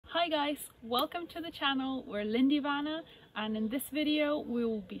Hi guys, welcome to the channel. We're Lindy Vanna, and in this video we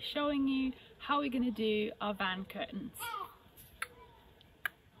will be showing you how we're going to do our van curtains.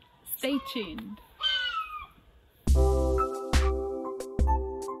 Stay tuned.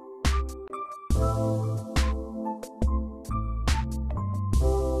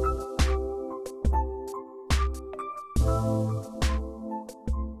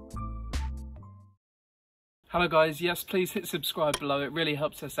 Hello guys, yes please hit subscribe below, it really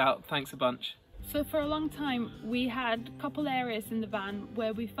helps us out, thanks a bunch. So for a long time we had a couple areas in the van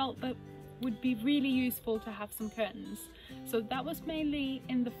where we felt that would be really useful to have some curtains. So that was mainly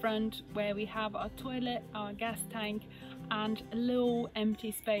in the front where we have our toilet, our gas tank and a little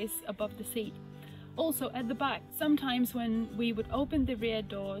empty space above the seat. Also at the back, sometimes when we would open the rear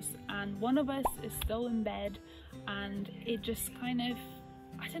doors and one of us is still in bed and it just kind of,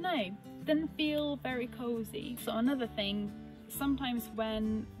 I don't know, didn't feel very cozy. So another thing, sometimes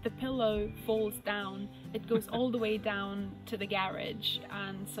when the pillow falls down, it goes all the way down to the garage,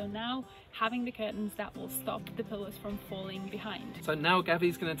 and so now having the curtains that will stop the pillows from falling behind. So now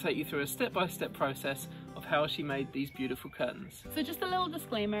Gabi's going to take you through a step-by-step process of how she made these beautiful curtains. So just a little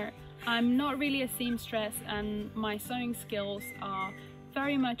disclaimer, I'm not really a seamstress and my sewing skills are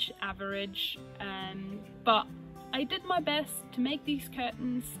very much average, but I did my best to make these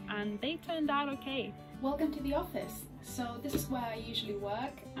curtains and they turned out okay. Welcome to the office. So this is where I usually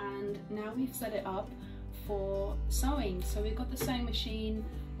work, and now we've set it up for sewing. So we've got the sewing machine,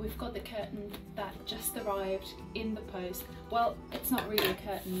 we've got the curtain that just arrived in the post. Well, it's not really a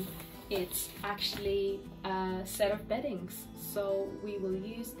curtain, it's actually a set of beddings. So we will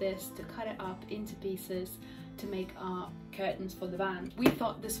use this to cut it up into pieces to make our curtains for the van. We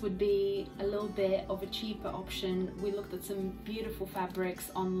thought this would be a little bit of a cheaper option. We looked at some beautiful fabrics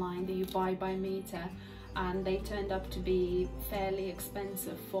online that you buy by meter, and they turned up to be fairly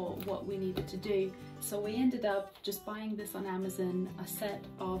expensive for what we needed to do. So we ended up just buying this on Amazon, a set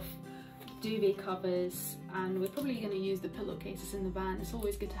of duvet covers, and we're probably going to use the pillowcases in the van. It's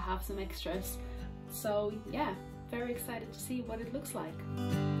always good to have some extras. So yeah, very excited to see what it looks like.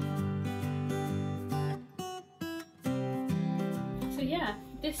 So yeah,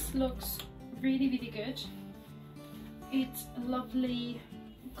 this looks really good. It's a lovely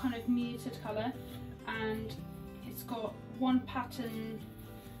kind of muted colour, and it's got one pattern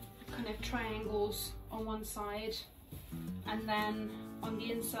kind of triangles on one side, and then on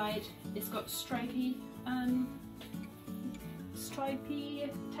the inside it's got stripy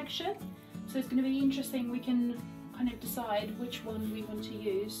texture. So it's going to be interesting. We can kind of decide which one we want to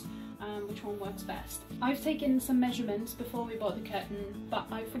use, which one works best. I've taken some measurements before we bought the curtain, but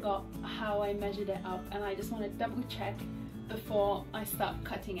I forgot how I measured it up, and I just want to double check before I start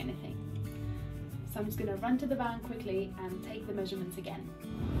cutting anything. So I'm just going to run to the van quickly and take the measurements again.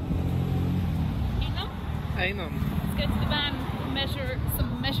 Hey, Let's go to the van and measure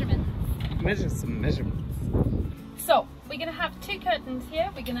some measurements. Measure some measurements. So we're going to have two curtains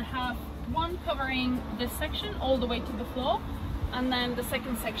here. We're going to have one covering this section all the way to the floor, and then the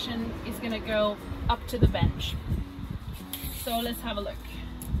second section is going to go up to the bench. So let's have a look.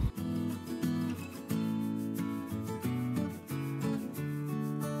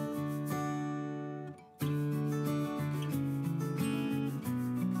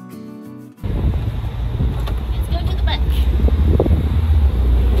 Let's go to the bench.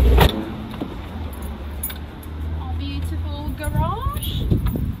 Our beautiful garage.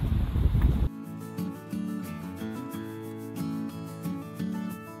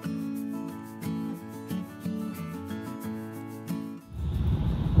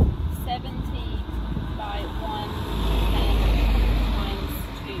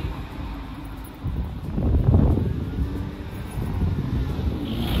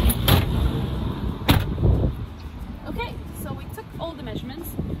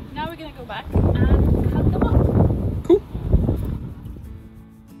 Now we're going to go back and cut them up. Cool.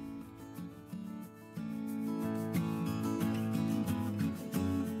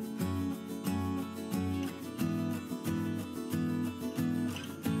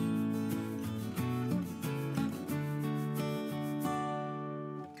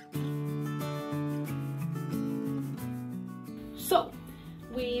 So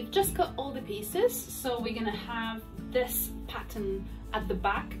we've just cut all the pieces, so we're going to have this pattern at the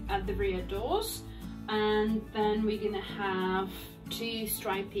back at the rear doors, and then we're gonna have two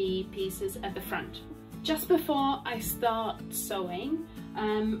stripy pieces at the front. Just before I start sewing,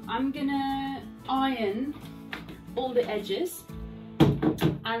 I'm gonna iron all the edges,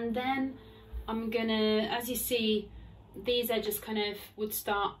 and then I'm gonna, as you see, these edges kind of would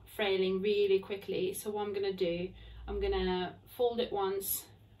start frailing really quickly. So what I'm gonna do, I'm gonna fold it once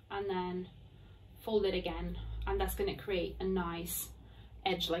and then fold it again, and that's going to create a nice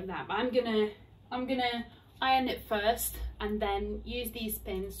edge like that. But I'm gonna iron it first and then use these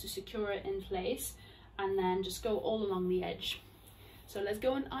pins to secure it in place, and then just go all along the edge. So let's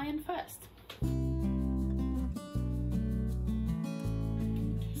go and iron first.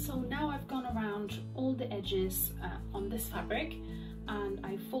 So now I've gone around all the edges on this fabric, and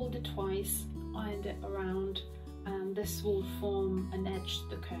I folded twice, ironed it around, and this will form an edge to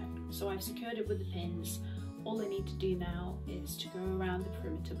the curtain. So I've secured it with the pins. All I need to do now is to go around the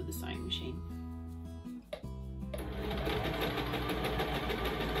perimeter with the sewing machine.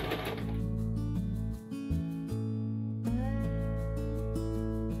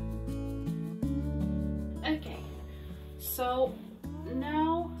 Okay, so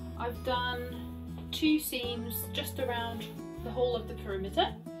now I've done 2 seams just around the whole of the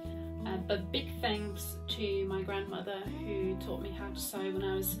perimeter, but big thanks to my grandmother who taught me how to sew when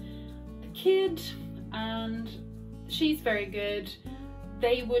I was a kid, and she's very good.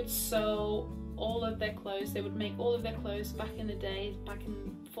 They would sew all of their clothes, they would make all of their clothes back in the day, back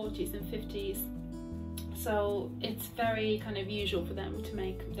in 40s and 50s. So it's very kind of usual for them to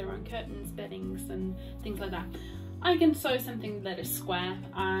make their own curtains, beddings and things like that. I can sew something that is square,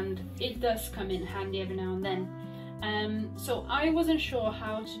 and it does come in handy every now and then. So I wasn't sure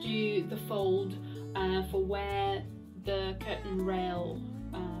how to do the fold for where the curtain rail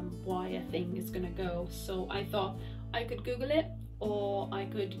wire thing is gonna go. So I thought I could Google it, or I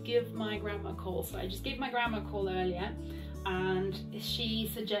could give my grandma a call. So I just gave my grandma a call earlier, and she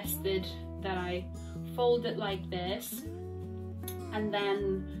suggested that I fold it like this and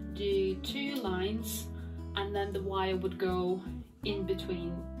then do 2 lines, and then the wire would go in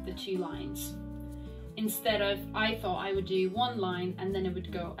between the 2 lines. Instead of, I thought I would do 1 line and then it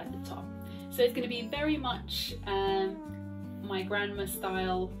would go at the top. So it's going to be very much my grandma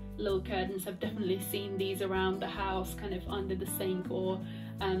style little curtains. I've definitely seen these around the house, kind of under the sink, or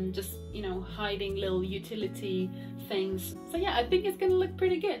just, you know, hiding little utility things. So yeah, I think it's going to look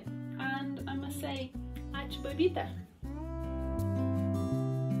pretty good, and I must say, Babytė.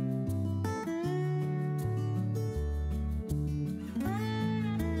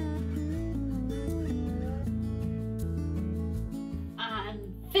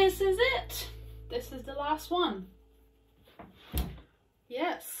 And this is it. This is the last one.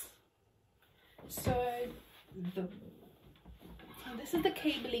 Yes. So this is the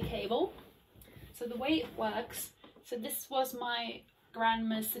cabley cable. So the way it works, so this was my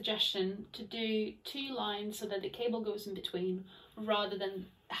grandma's suggestion, to do 2 lines so that the cable goes in between rather than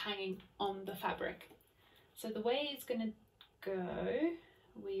hanging on the fabric. So the way it's gonna go,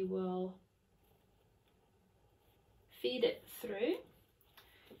 we will feed it through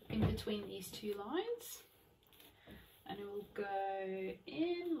in between these 2 lines, and it will go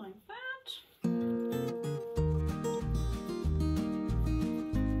in like that.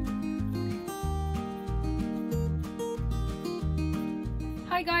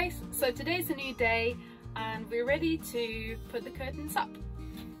 Hi guys, so today's a new day and we're ready to put the curtains up.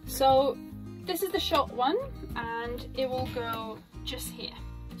 So this is the short one and it will go just here.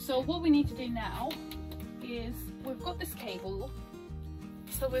 So what we need to do now is, we've got this cable,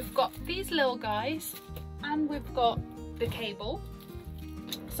 so we've got these little guys and we've got the cable.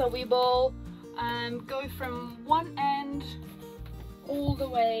 So we will go from one end all the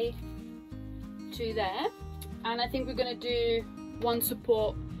way to there, and I think we're going to do 1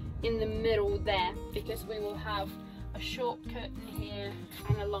 support in the middle there, because we will have a short curtain here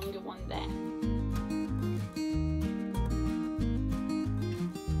and a longer one there.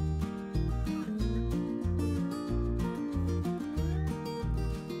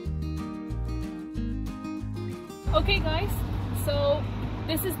 Okay guys, so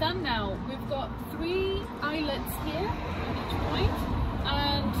this is done now. We've got 3 eyelets here at each point,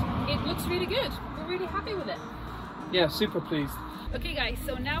 and it looks really good. We're really happy with it. Yeah, super pleased. Okay guys,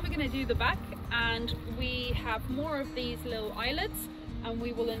 so now we're going to do the back, and we have more of these little eyelets, and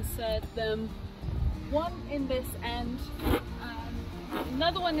we will insert them, one in this end,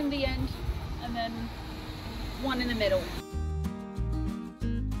 another one in the end, and then one in the middle.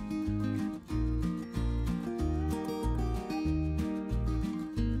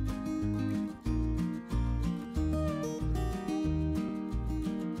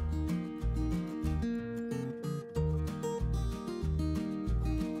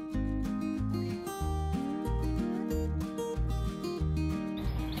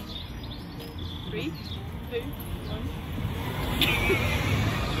 Three, 2, 1.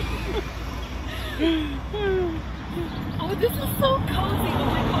 Oh, this is so cozy, oh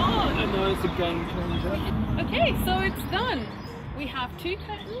my god! I know, it's a game changer. Okay, so it's done. We have 2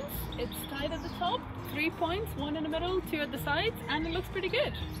 curtains. It's tied at the top, 3 points, 1 in the middle, 2 at the sides, and it looks pretty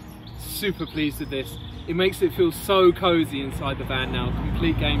good. Super pleased with this. It makes it feel so cozy inside the van now.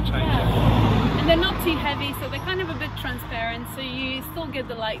 Complete game changer. Yeah. And they're not too heavy, so they're kind of a bit transparent, so you still get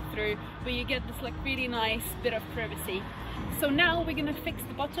the light through, but you get this like really nice bit of privacy. So now we're gonna fix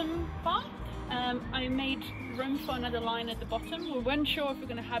the bottom part. I made room for another line at the bottom. We weren't sure if we're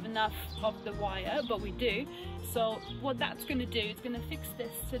gonna have enough of the wire, but we do. So what that's gonna do, it's gonna fix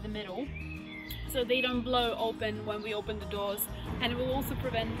this to the middle, so they don't blow open when we open the doors, and it will also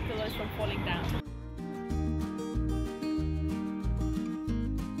prevent the pillows from falling down.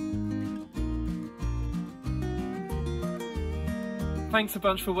 Thanks a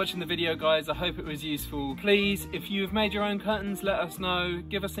bunch for watching the video, guys. I hope it was useful. Please, if you've made your own curtains, let us know.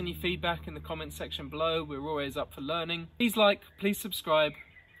 Give us any feedback in the comment section below. We're always up for learning. Please like, please subscribe,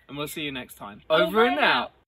 and we'll see you next time. Over and out.